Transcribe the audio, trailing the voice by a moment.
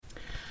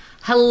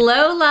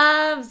Hello,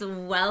 loves.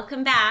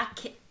 Welcome back.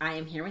 I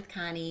am here with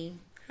Connie.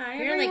 Hi,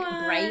 We're everyone.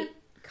 like bright,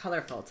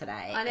 colorful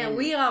today. I know, and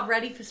we are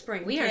ready for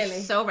spring. we clearly. are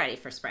so ready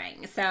for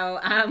spring. So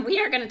we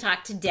are going to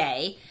talk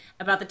today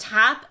about the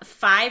top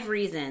 5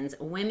 reasons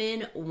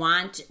women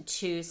want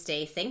to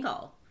stay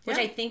single, which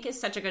Yeah. I think is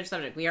such a good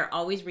subject. We are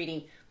always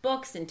reading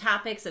books and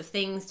topics of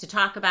things to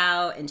talk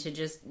about and to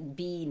just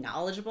be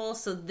knowledgeable.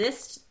 So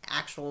this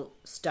actual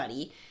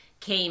study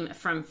came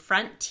from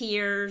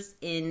Frontiers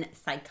in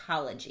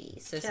Psychology.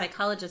 So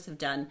psychologists have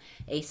done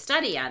a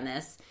study on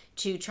this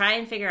to try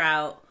and figure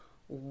out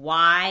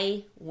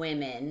why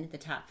women, the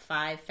top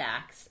 5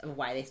 facts of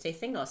why they stay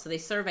single. So they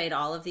surveyed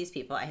all of these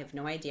people. I have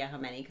no idea how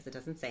many because it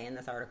doesn't say in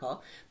this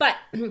article. But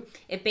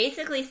it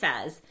basically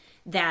says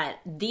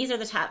that these are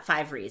the top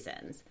 5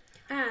 reasons.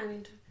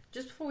 And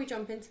just before we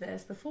jump into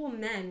this, before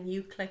men,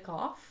 you click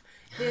off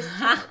this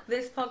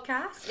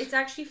podcast, it's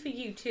actually for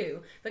you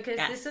too, because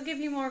this will give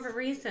you more of a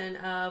reason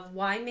of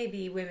why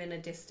maybe women are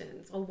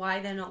distant or why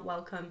they're not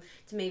welcome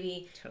to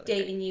maybe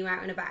dating you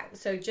out and about.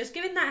 So just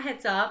giving that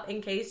heads up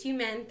in case you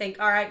men think,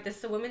 all right, this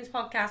is a women's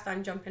podcast,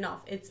 I'm jumping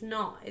off. It's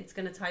not. It's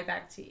going to tie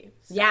back to you.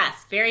 So.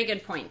 Yes, very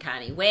good point,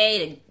 Connie.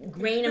 Way to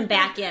rein them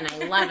back in.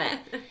 I love it.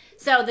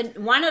 So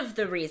one of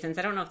the reasons,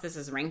 I don't know if this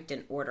is ranked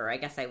in order, I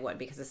guess I would,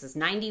 because this is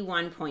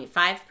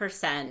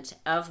 91.5%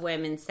 of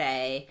women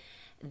say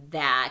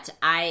that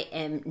I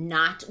am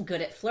not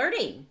good at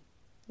flirting.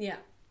 Yeah.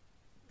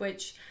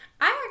 Which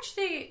I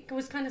actually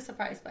was kind of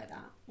surprised by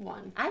that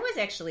one. I was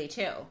actually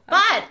too.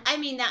 But, I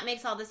mean, that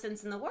makes all the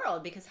sense in the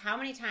world because how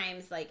many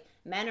times, like,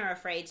 men are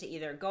afraid to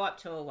either go up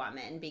to a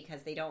woman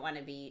because they don't want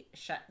to be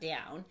shut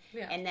down.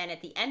 Yeah. And then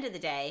at the end of the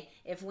day,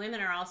 if women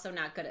are also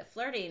not good at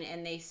flirting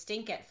and they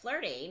stink at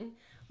flirting,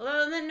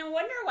 well, then no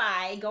wonder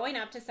why going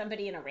up to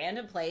somebody in a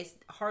random place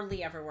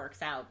hardly ever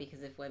works out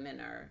because if women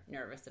are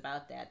nervous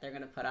about that, they're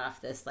going to put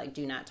off this, like,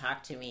 do not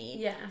talk to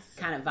me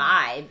kind of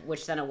vibe,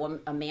 which then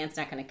a man's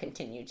not going to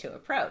continue to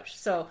approach.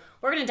 So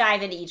we're going to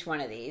dive into each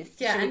one of these.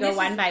 Yeah, should we go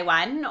one by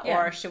one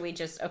or should we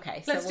just,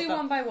 okay. Let's do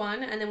one by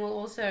one and then we'll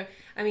also,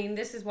 I mean,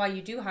 this is why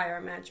you do hire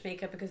a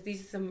matchmaker because these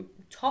are some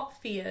top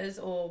fears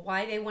or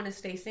why they want to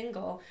stay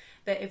single.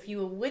 That if you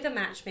were with a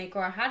matchmaker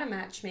or had a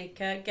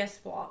matchmaker, guess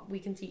what? We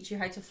can teach you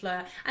how to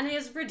flirt. And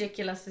as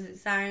ridiculous as it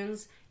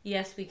sounds,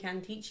 yes, we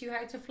can teach you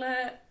how to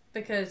flirt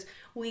because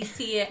we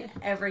see it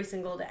every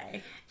single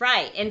day.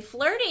 Right. And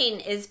flirting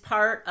is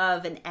part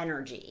of an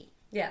energy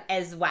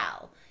as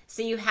well.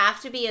 So you have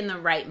to be in the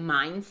right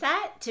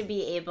mindset to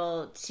be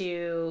able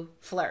to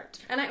flirt.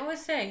 And I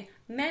always say,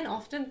 men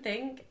often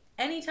think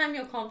anytime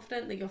you're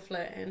confident that you're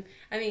flirting,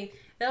 I mean,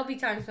 there'll be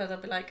times where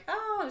they'll be like,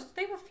 oh,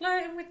 they were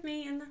flirting with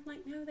me. And I'm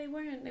like, no, they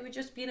weren't. They were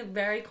just being a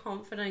very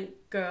confident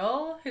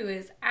girl who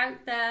is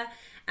out there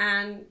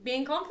and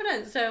being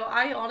confident. So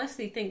I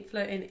honestly think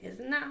flirting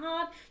isn't that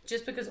hard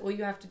just because all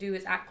you have to do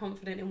is act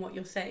confident in what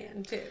you're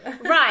saying too.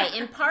 Right.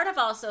 And part of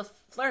also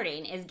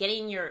flirting is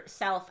getting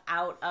yourself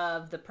out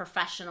of the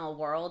professional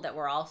world that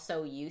we're all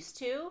so used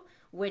to,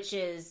 which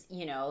is,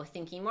 you know,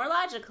 thinking more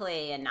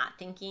logically and not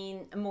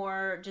thinking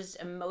more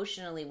just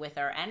emotionally with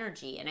our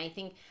energy. And I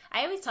think,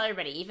 I always tell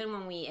everybody, even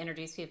when we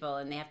introduce people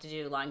and they have to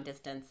do long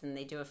distance and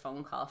they do a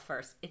phone call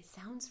first, it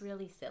sounds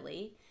really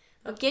silly.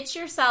 But get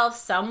yourself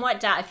somewhat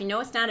down. If you know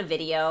it's not a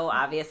video,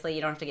 obviously you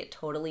don't have to get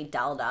totally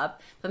dolled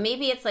up. But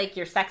maybe it's like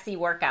your sexy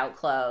workout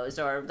clothes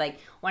or like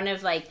one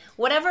of like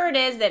whatever it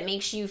is that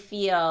makes you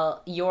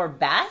feel your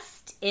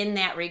best in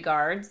that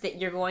regards that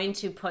you're going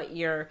to put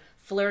your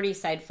flirty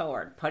side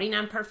forward, putting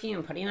on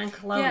perfume, putting on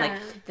cologne, like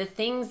the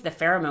things, the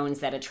pheromones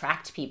that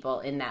attract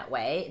people in that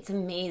way. It's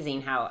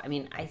amazing how, I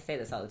mean, I say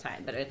this all the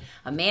time, but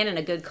a man in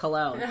a good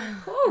cologne,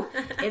 whew,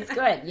 it's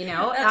good, you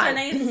know? That's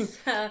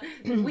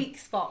a nice weak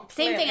spot.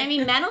 Same thing. I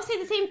mean, men will say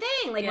the same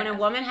thing. Like when a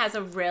woman has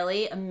a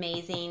really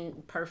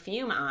amazing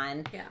perfume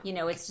on, you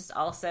know, it's just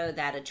also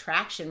that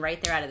attraction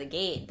right there out of the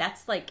gate.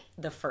 That's like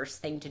the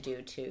first thing to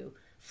do to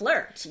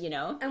flirt, you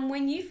know? And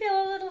when you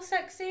feel a little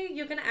sexy,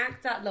 you're going to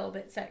act that little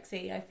bit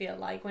sexy, I feel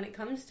like, when it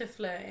comes to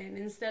flirting.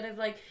 Instead of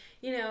like,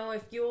 you know,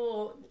 if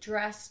you're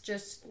dressed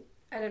just,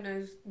 I don't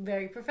know,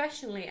 very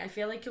professionally, I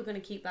feel like you're going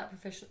to keep that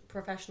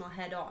professional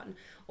head on.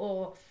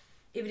 Or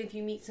even if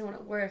you meet someone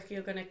at work,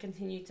 you're going to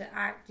continue to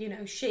act, you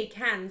know, shake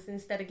hands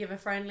instead of give a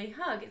friendly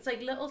hug. It's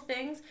like little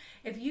things.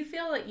 If you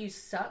feel like you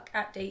suck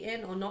at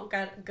dating or not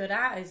good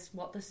at, is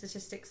what the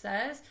statistic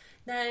says,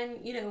 then,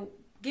 you know,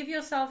 give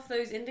yourself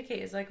those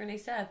indicators, like Renee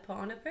said, put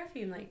on a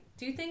perfume, like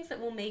do things that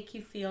will make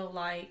you feel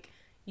like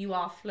you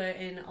are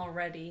flirting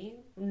already,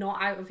 not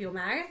out of your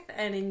mouth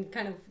and in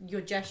kind of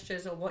your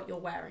gestures or what you're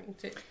wearing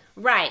too.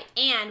 Right.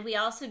 And we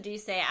also do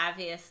say,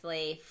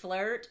 obviously,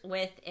 flirt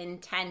with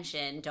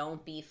intention.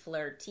 Don't be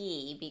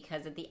flirty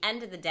because at the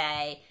end of the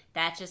day,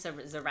 that just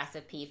is a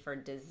recipe for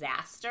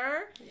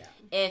disaster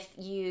if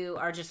you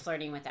are just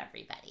flirting with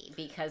everybody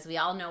because we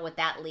all know what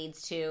that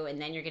leads to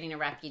and then you're getting a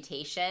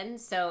reputation.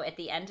 So at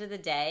the end of the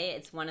day,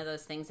 it's one of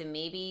those things and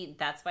maybe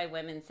that's why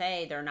women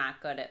say they're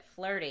not good at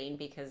flirting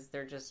because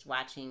they're just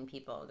watching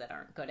people that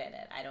aren't good at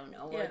it. I don't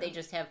know. Or they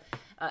just have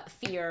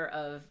fear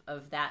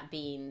of that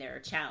being their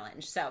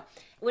challenge. So,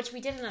 which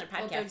we did another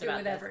podcast don't do about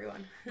with this.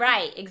 everyone.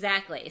 Right,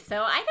 exactly.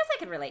 So I guess I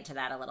could relate to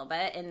that a little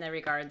bit in the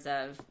regards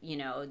of,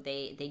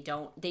 they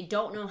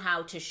don't know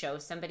how to show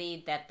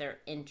somebody that they're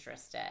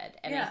interested.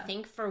 And I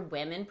think for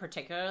women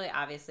particularly,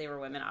 obviously we're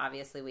women,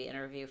 obviously we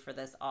interview for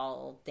this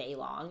all day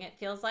long, it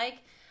feels like.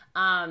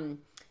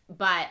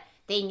 But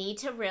they need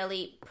to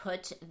really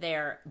put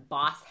their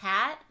boss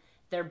hat,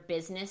 their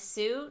business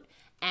suit,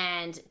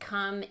 and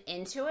come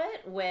into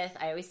it with,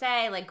 I always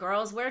say, like,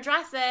 girls wear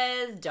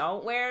dresses,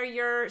 don't wear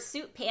your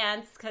suit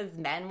pants, because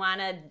men want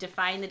to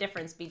define the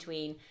difference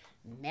between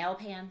male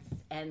pants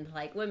and,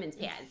 like, women's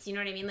pants. You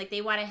know what I mean? Like,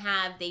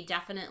 they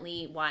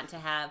definitely want to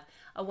have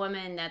a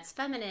woman that's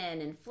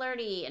feminine and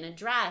flirty in a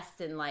dress,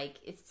 and, like,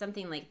 it's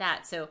something like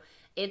that. So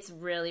it's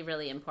really,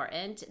 really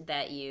important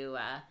that you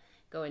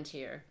put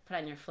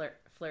on your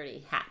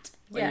flirty hat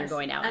when you're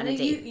going out on a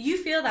date. You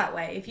feel that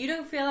way. If you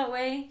don't feel that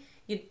way,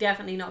 you're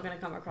definitely not going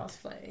to come across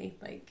flirty.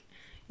 Like,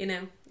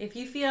 if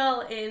you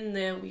feel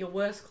in your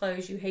worst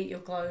clothes, you hate your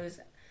clothes,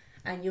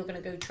 and you're going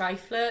to go try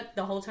flirt,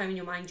 the whole time in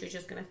your mind you're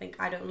just going to think,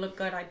 I don't look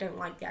good, I don't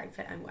like the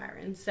outfit I'm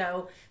wearing.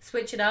 So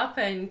switch it up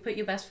and put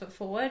your best foot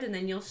forward, and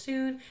then you'll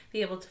soon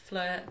be able to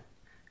flirt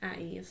at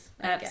ease.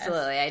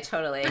 Absolutely, I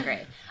totally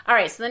agree. All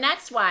right, so the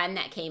next one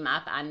that came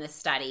up on this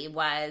study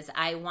was,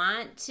 I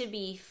want to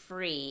be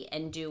free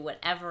and do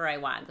whatever I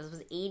want. This was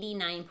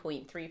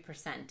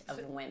 89.3%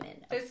 of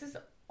women. This is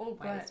all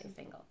why to stay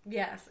single.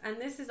 Yes, and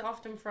this is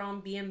often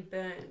from being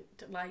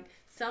burnt, like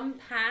some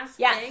past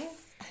thing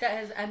that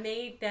has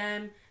made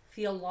them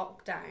feel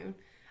locked down.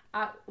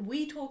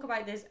 We talk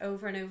about this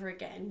over and over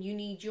again. You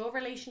need your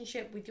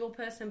relationship with your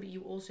person, but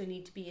you also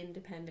need to be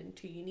independent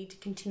too. You need to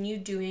continue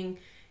doing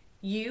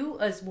you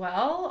as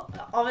well,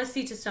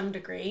 obviously to some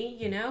degree,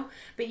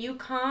 but you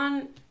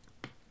can't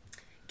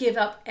give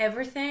up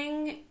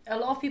everything. A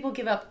lot of people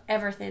give up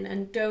everything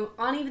and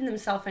aren't even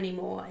themselves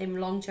anymore in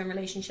long-term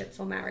relationships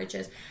or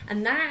marriages,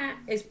 and that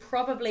is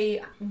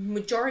probably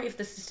majority of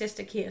the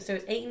statistic here. So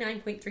it's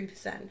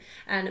 89.3%,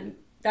 and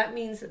that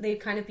means that they've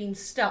kind of been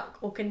stuck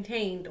or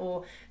contained,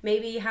 or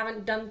maybe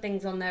haven't done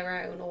things on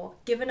their own, or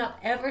given up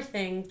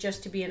everything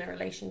just to be in a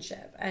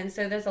relationship. And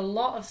so there's a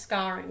lot of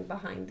scarring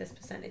behind this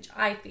percentage,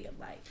 I feel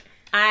like.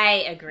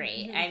 I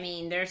agree. Mm-hmm. I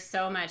mean, there's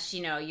so much,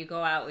 you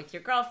go out with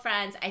your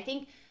girlfriends. I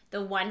think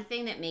the one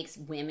thing that makes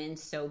women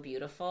so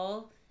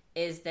beautiful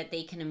is that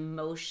they can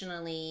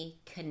emotionally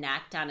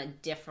connect on a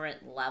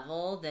different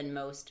level than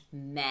most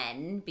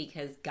men,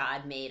 because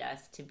God made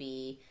us to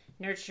be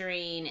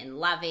nurturing and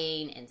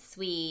loving and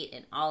sweet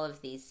and all of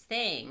these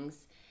things.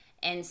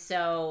 And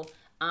so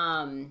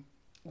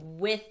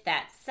with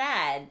that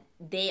said,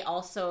 they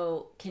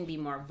also can be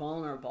more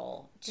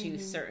vulnerable to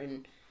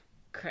certain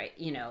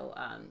criticism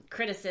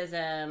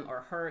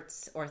or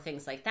hurts or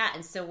things like that.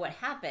 And so what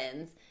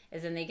happens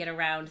is then they get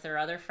around their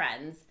other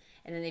friends,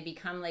 and then they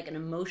become like an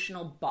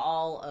emotional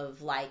ball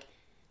of like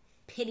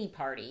pity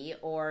party,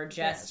 or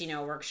just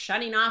we're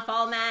shutting off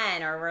all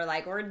men, or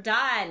we're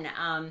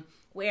done,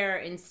 where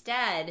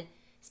instead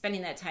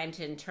spending that time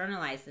to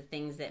internalize the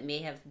things that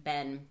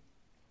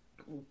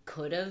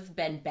could have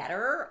been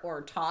better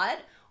or taught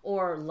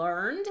or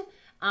learned,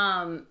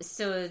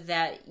 so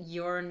that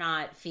you're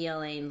not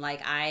feeling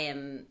like I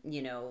am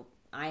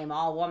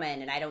all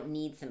woman and I don't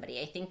need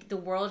somebody. I think the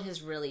world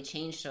has really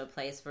changed to a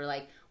place where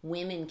like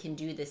women can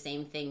do the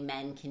same thing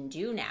men can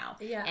do now.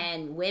 Yeah.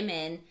 And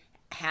women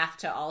have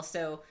to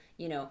also,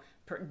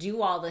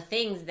 do all the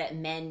things that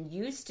men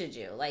used to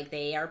do. Like,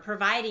 they are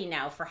providing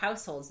now for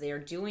households. They are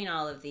doing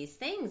all of these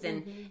things.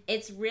 And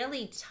it's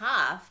really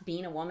tough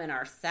being a woman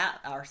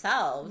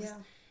ourselves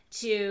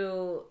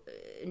to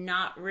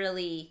not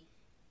really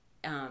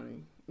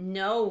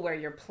know where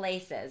your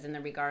place is in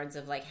the regards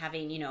of like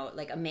having,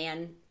 like a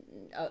man,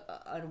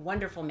 a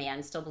wonderful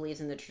man still believes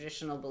in the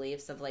traditional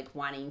beliefs of like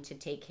wanting to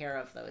take care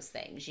of those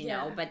things,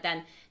 know, but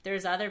then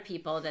there's other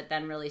people that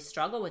then really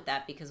struggle with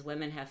that because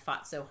women have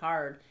fought so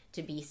hard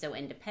to be so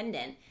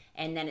independent,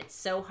 and then it's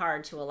so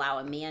hard to allow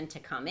a man to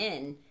come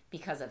in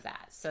because of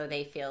that. So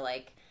they feel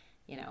like,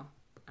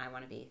 I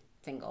want to be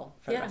single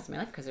for the rest of my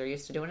life because they're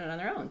used to doing it on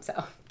their own.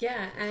 So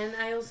and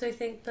I also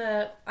think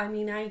that,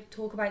 I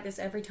talk about this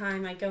every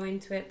time I go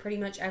into it, pretty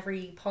much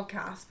every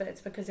podcast, but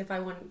it's because if I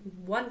want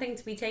one thing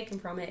to be taken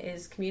from it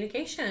is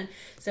communication.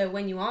 So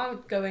when you are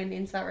going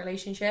into that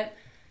relationship,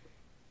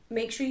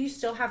 make sure you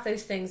still have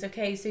those things.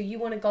 Okay, so you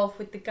want to golf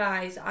with the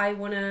guys, I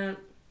want to,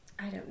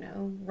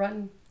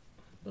 run.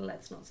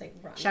 Let's not say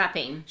run.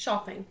 Shopping.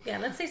 Yeah,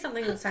 let's say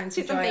something that sounds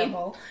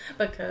enjoyable,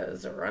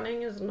 because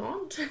running is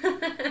not.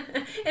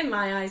 In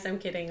my eyes, I'm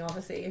kidding,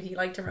 obviously. If you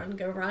like to run,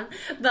 go run.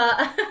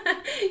 But,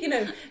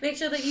 make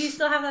sure that you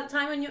still have that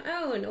time on your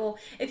own. Or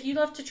if you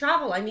love to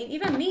travel,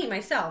 even me,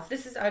 myself,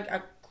 this is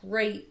a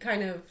great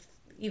kind of,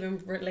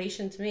 even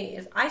relation to me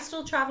is I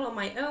still travel on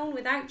my own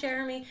without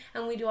Jeremy,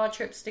 and we do our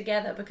trips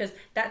together because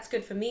that's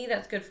good for me,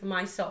 that's good for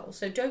my soul.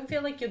 So don't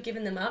feel like you're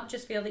giving them up.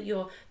 Just feel that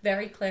you're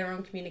very clear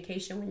on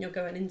communication when you're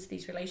going into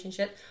these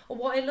relationships or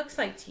what it looks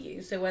like to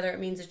you. So whether it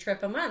means a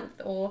trip a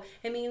month or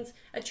it means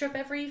a trip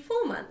every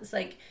 4 months,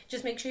 like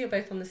just make sure you're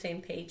both on the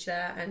same page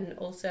there, and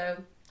also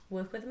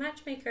work with a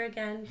matchmaker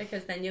again,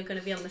 because then you're going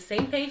to be on the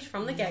same page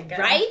from the get-go.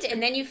 Right?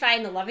 And then you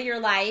find the love of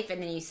your life,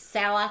 and then you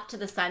sail off to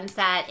the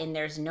sunset, and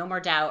there's no more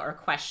doubt or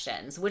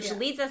questions, which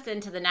leads us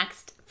into the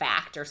next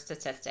fact or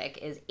statistic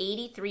is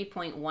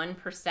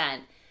 83.1%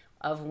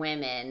 of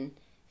women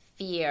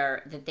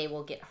fear that they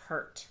will get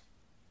hurt.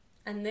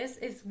 And this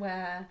is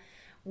where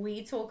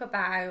we talk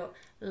about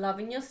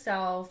loving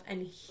yourself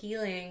and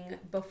healing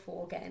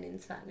before getting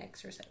into that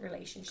next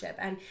relationship.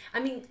 And I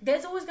mean,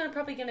 there's always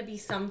probably going to be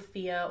some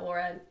fear or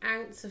an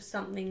ounce of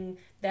something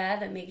there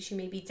that makes you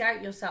maybe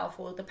doubt yourself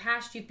or the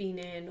past you've been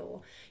in,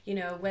 or, you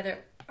know, whether,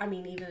 I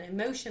mean, even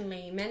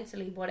emotionally,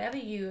 mentally, whatever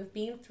you have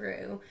been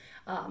through,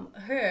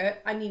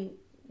 hurt. I mean,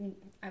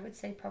 I would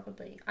say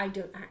probably, I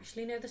don't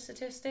actually know the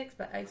statistics,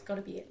 but it's got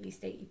to be at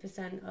least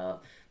 80%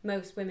 of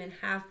most women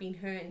have been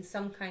hurt in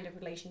some kind of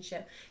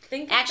relationship.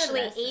 Actually,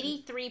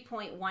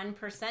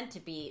 83.1% to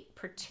be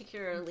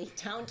particularly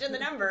down to the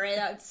number.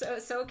 So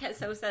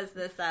says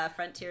this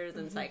Frontiers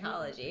in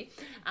Psychology.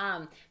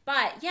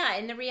 But yeah,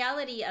 and the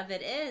reality of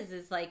it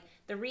is like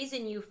the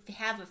reason you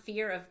have a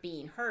fear of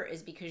being hurt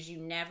is because you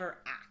never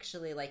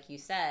actually, like you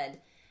said,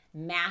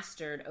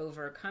 mastered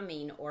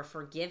overcoming or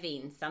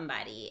forgiving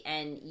somebody,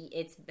 and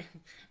it's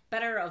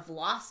better of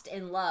lost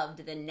and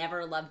loved than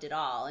never loved at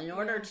all. In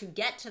order to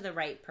get to the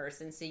right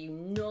person, so you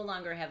no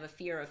longer have a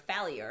fear of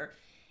failure,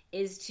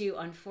 is to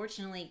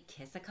unfortunately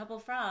kiss a couple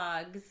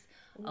frogs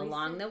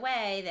along the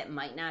way that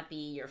might not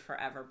be your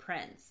forever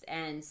prince.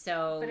 And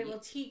so, but it will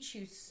teach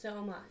you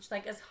so much.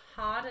 Like, as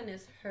hard and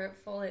as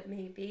hurtful it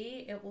may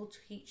be, it will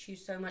teach you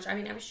so much. I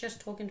mean, I was just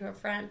talking to a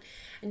friend,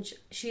 and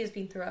she has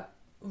been through a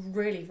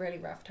really, really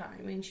rough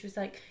time, and she was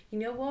like, you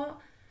know what,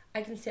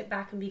 I can sit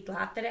back and be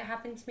glad that it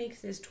happened to me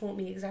because it's taught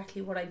me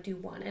exactly what I do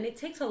want. And it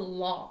takes a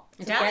lot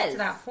to get to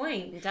that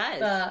point. It does.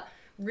 But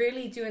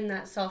really doing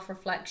that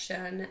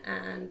self-reflection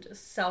and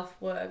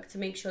self-work to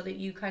make sure that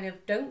you kind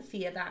of don't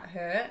fear that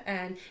hurt,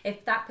 and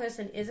if that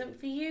person isn't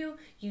for you,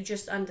 you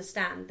just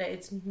understand that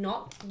it's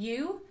not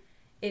you,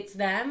 it's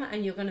them,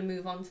 and you're going to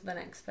move on to the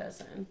next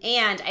person.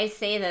 And I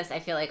say this, I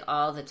feel like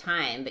all the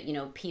time, but you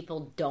know,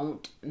 people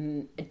don't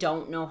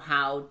know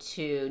how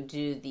to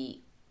do the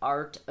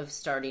art of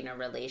starting a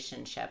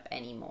relationship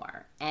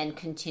anymore and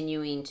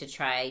continuing to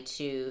try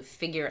to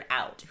figure it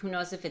out. Who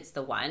knows if it's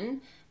the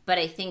one? But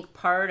I think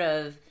part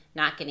of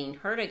not getting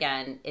hurt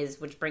again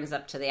is, which brings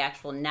up to the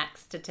actual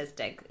next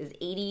statistic, is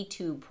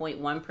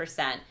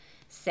 82.1%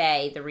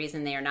 say the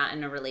reason they are not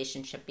in a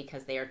relationship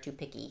because they are too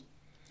picky.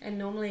 And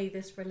normally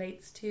this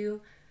relates to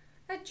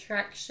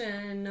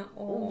attraction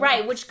or...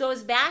 Right, which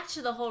goes back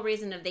to the whole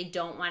reason of they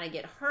don't want to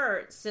get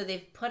hurt. So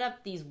they've put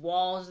up these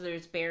walls,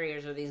 there's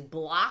barriers, or these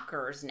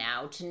blockers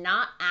now to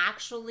not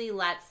actually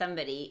let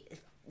somebody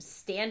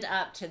stand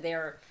up to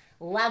their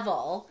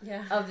level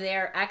of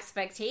their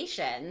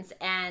expectations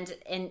and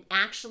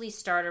actually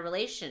start a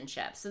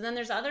relationship. So then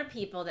there's other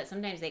people that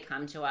sometimes they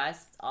come to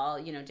us, all,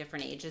 you know,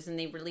 different ages, and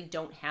they really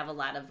don't have a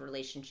lot of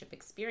relationship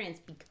experience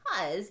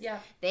because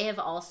they have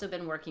also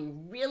been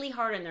working really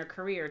hard in their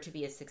career to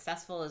be as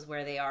successful as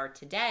where they are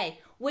today,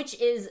 which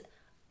is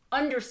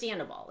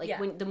understandable. Like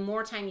when the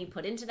more time you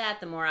put into that,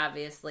 the more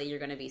obviously you're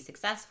going to be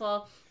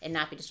successful and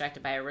not be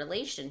distracted by a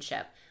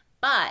relationship.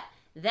 But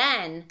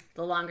then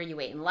the longer you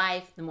wait in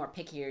life, the more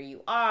pickier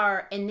you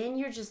are, and then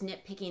you're just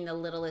nitpicking the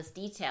littlest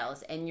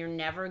details, and you're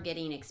never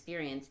getting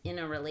experience in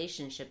a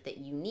relationship that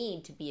you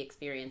need to be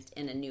experienced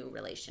in a new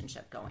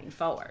relationship going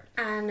forward.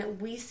 And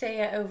we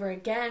say it over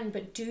again,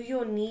 but do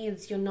your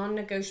needs, your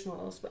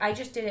non-negotiables. I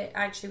just did it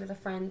actually with a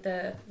friend,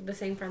 the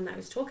same friend that I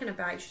was talking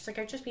about. She's like,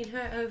 I've just been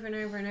hurt over and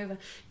over and over.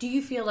 Do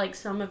you feel like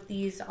some of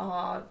these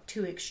are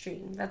too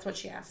extreme? That's what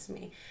she asked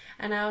me.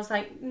 And I was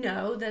like,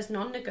 no, there's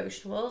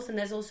non-negotiables, and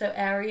there's also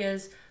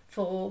areas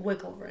for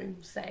wiggle room,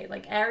 say.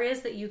 Like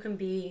areas that you can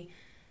be,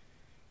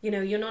 you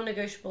know, your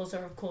non-negotiables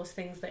are, of course,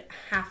 things that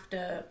have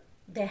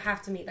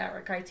to meet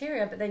that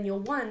criteria, but then your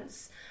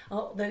wants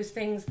are those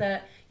things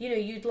that, you know,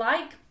 you'd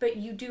like, but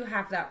you do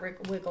have that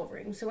wiggle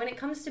room. So when it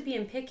comes to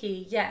being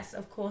picky, yes,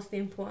 of course, the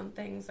important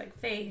things like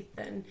faith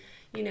and,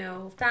 you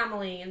know,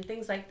 family and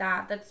things like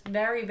that, that's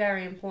very,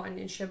 very important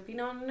and should be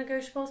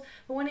non-negotiables.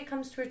 But when it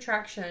comes to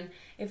attraction,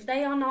 if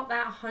they are not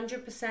that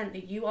 100%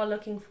 that you are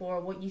looking for,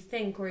 what you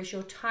think, or is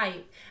your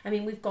type, I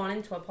mean, we've gone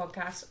into a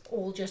podcast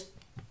all just,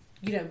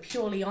 you know,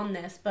 purely on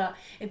this, but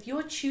if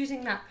you're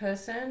choosing that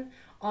person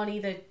on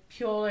either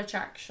pure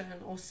attraction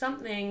or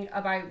something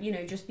about, you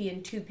know, just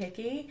being too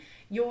picky,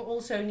 you'll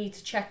also need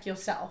to check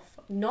yourself.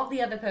 not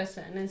the other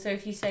person. And so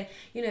if you say,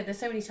 you know, there's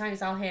so many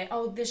times I'll hear,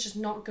 oh, there's just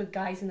not good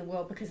guys in the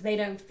world because they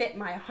don't fit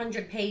my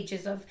 100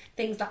 pages of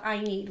things that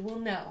I need. Well,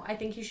 no, I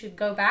think you should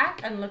go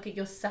back and look at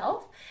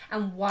yourself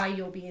and why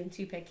you're being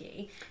too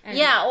picky. And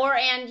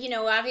and you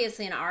know,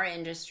 obviously in our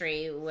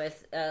industry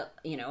with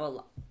you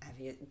know,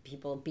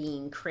 people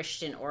being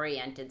Christian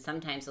oriented,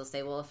 sometimes they'll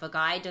say, well, if a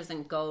guy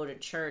doesn't go to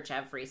church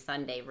every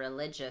Sunday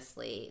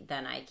religiously,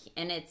 then I can't.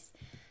 And it's,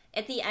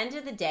 at the end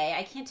of the day,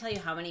 I can't tell you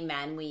how many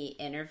men we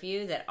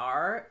interview that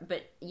are,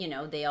 but you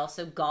know, they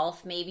also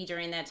golf maybe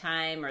during that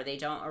time, or they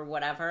don't, or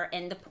whatever.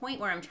 And the point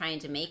where I'm trying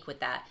to make with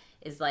that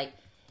is like,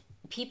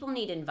 people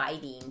need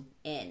inviting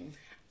in.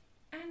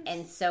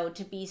 And so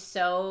to be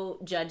so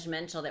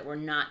judgmental that we're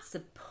not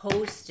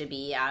supposed to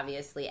be,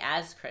 obviously,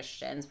 as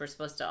Christians, we're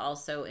supposed to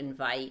also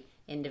invite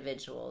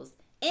individuals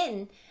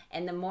in.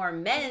 And the more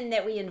men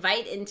that we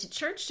invite into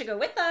church to go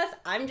with us,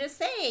 I'm just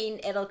saying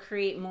it'll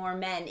create more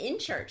men in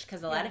church,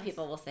 because a lot of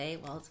people will say,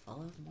 well, it's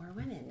full of more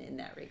women in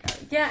that regard.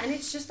 Yeah, and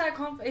it's just that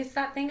it's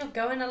that thing of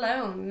going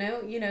alone.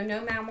 No, you know,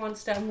 no man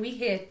wants to, and we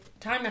hear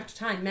time after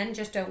time, men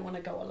just don't want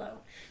to go alone.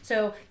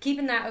 So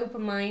keeping that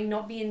open mind,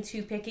 not being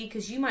too picky,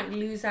 because you might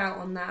lose out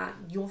on that,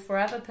 your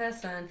forever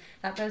person,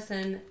 that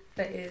person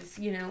that is,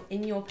 you know,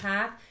 in your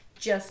path,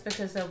 just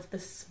because of the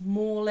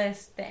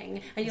smallest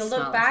thing. And you'll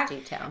look back,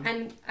 detail.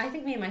 And I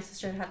think me and my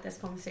sister had this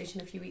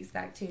conversation a few weeks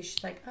back too.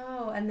 She's like,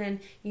 oh, and then,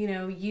 you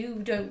know, you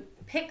don't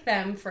pick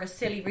them for a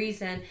silly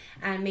reason,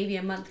 and maybe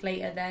a month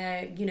later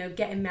they're, you know,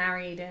 getting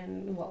married,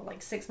 and well,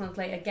 like 6 months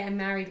later getting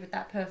married with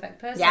that perfect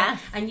person. Yeah.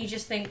 And you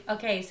just think,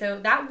 okay, so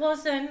that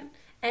wasn't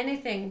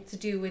anything to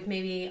do with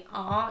maybe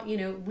you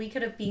know, we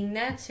could have been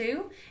there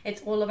too.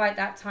 It's all about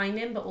that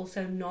timing, but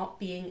also not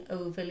being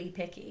overly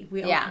picky.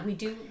 We're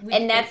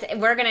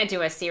gonna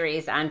do a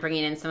series on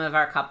bringing in some of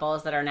our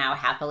couples that are now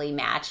happily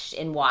matched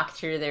and walk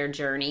through their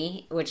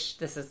journey, which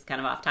this is kind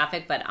of off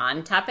topic, but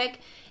on topic,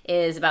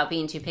 is about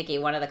being too picky.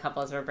 One of the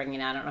couples we're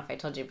bringing out, I don't know if I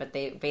told you, but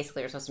they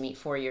basically were supposed to meet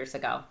 4 years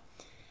ago.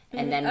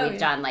 And then we've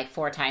done like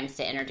 4 times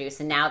to introduce,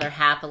 and now they're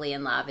happily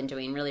in love and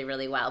doing really,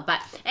 really well. But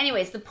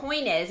anyways, the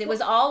point is, it was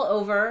all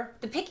over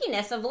the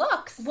pickiness of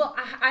looks. Well,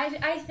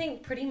 I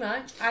think pretty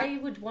much, I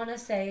would want to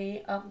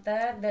say up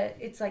there that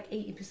it's like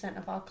 80%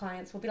 of our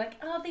clients will be like,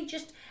 oh,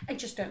 I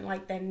just don't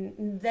like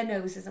their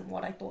nose isn't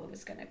what I thought it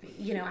was going to be.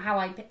 You know, how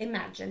I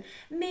imagine.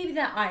 Maybe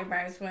their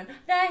eyebrows weren't,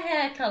 their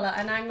hair color.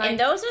 And I'm like... And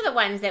those are the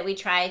ones that we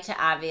try to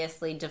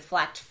obviously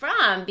deflect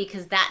from,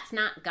 because that's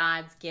not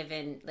God's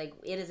given, like,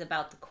 it is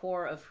about the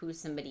core of who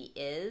somebody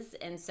is.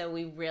 And so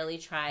we really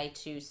try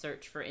to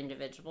search for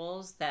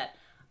individuals that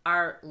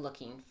are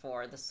looking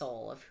for the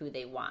soul of who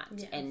they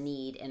want and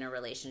need in a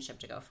relationship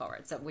to go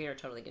forward. So we are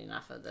totally getting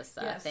off of this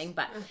thing.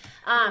 But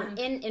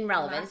in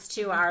relevance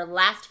to our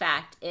last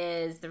fact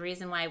is the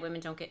reason why women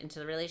don't get into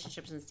the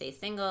relationships and stay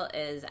single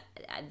is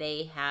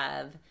they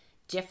have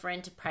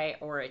different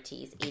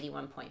priorities,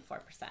 81.4%.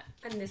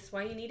 And this is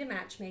why you need a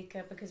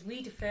matchmaker, because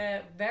we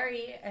defer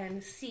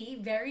see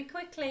very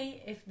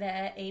quickly if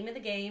their aim of the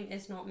game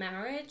is not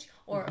marriage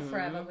or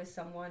forever with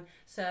someone.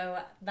 So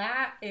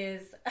that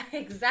is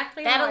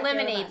exactly that how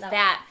eliminates I feel about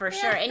that for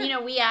sure. And you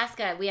know, we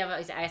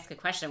always ask a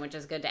question, which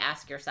is good to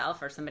ask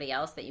yourself or somebody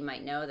else that you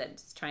might know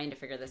that's trying to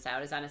figure this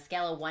out, is on a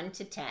scale of 1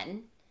 to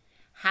 10,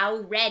 how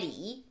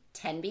ready,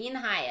 10 being the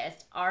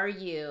highest, are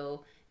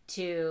you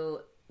to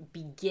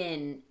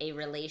begin a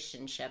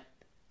relationship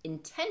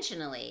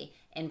intentionally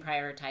and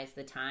prioritize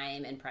the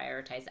time and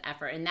prioritize the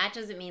effort? And that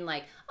doesn't mean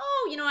like,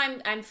 oh, you know,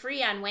 I'm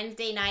free on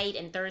Wednesday night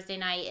and Thursday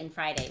night and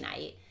Friday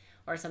night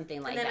or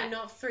something like that. And then I'm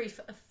not free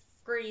for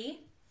 3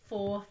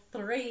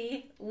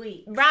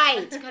 weeks.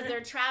 Right, because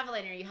they're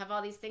traveling or you have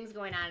all these things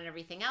going on and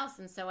everything else.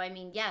 And so, I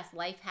mean, yes,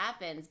 life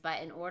happens,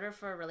 but in order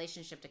for a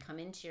relationship to come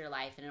into your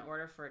life and in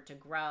order for it to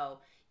grow,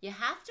 you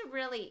have to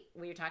really,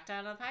 we talked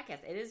about on the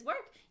podcast, it is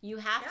work. You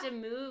have to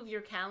move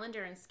your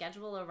calendar and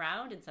schedule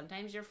around, and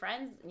sometimes your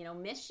friends, you know,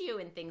 miss you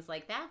and things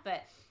like that.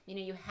 But, you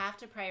know, you have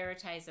to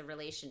prioritize a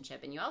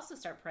relationship, and you also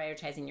start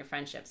prioritizing your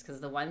friendships,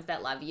 because the ones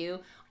that love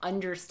you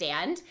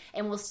understand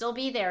and will still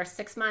be there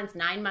 6 months,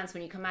 9 months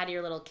when you come out of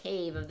your little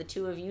cave of the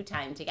two of you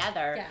time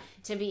together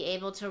to be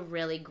able to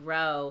really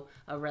grow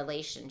a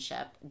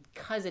relationship,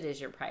 because it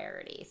is your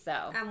priority.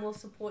 So, and will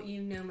support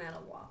you no matter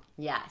what.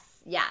 Yes.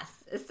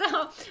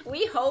 So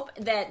we hope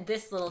that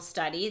this little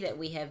study that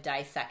we have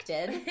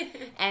dissected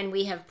and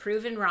we have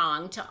proven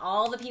wrong to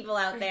all the people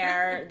out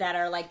there that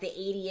are like the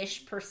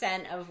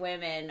 80-ish% of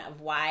women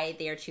of why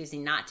they are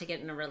choosing not to get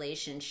in a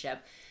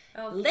relationship.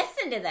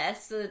 Listen to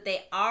this so that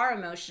they are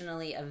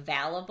emotionally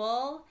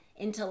available,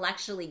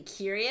 intellectually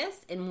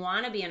curious, and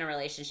want to be in a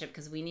relationship,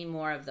 because we need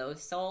more of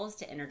those souls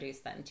to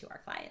introduce them to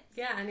our clients.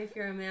 Yeah, and if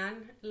you're a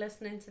man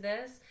listening to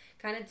this,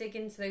 kind of dig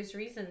into those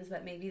reasons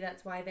that maybe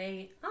that's why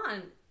they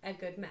aren't a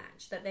good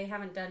match, that they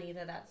haven't done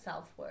either that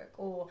self-work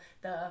or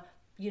the,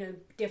 you know,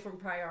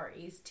 different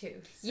priorities too.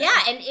 So. Yeah,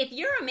 and if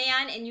you're a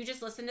man and you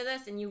just listen to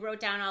this and you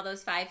wrote down all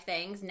those 5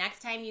 things,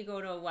 next time you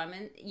go to a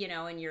woman, you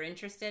know, and you're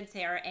interested,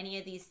 say, are any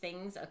of these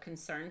things a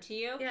concern to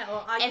you? Yeah,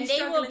 well, and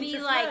they will be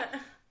like,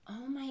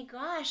 oh my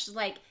gosh,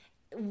 like,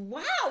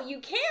 wow, you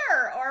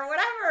care, or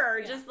whatever.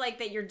 Yeah. Just like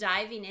that you're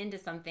diving into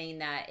something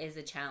that is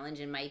a challenge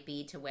and might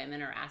be to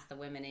women, or ask the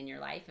women in your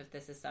life if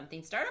this is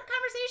something. Start up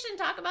conversation,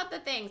 talk about the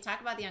things,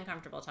 talk about the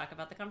uncomfortable, talk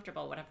about the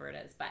comfortable, whatever it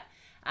is. But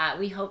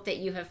we hope that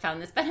you have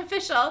found this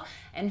beneficial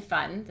and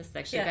fun. This has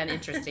actually been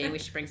interesting. We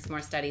should bring some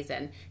more studies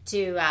in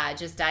to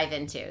just dive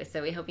into.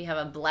 So we hope you have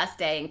a blessed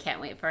day and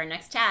can't wait for our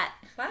next chat.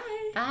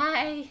 Bye.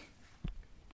 Bye.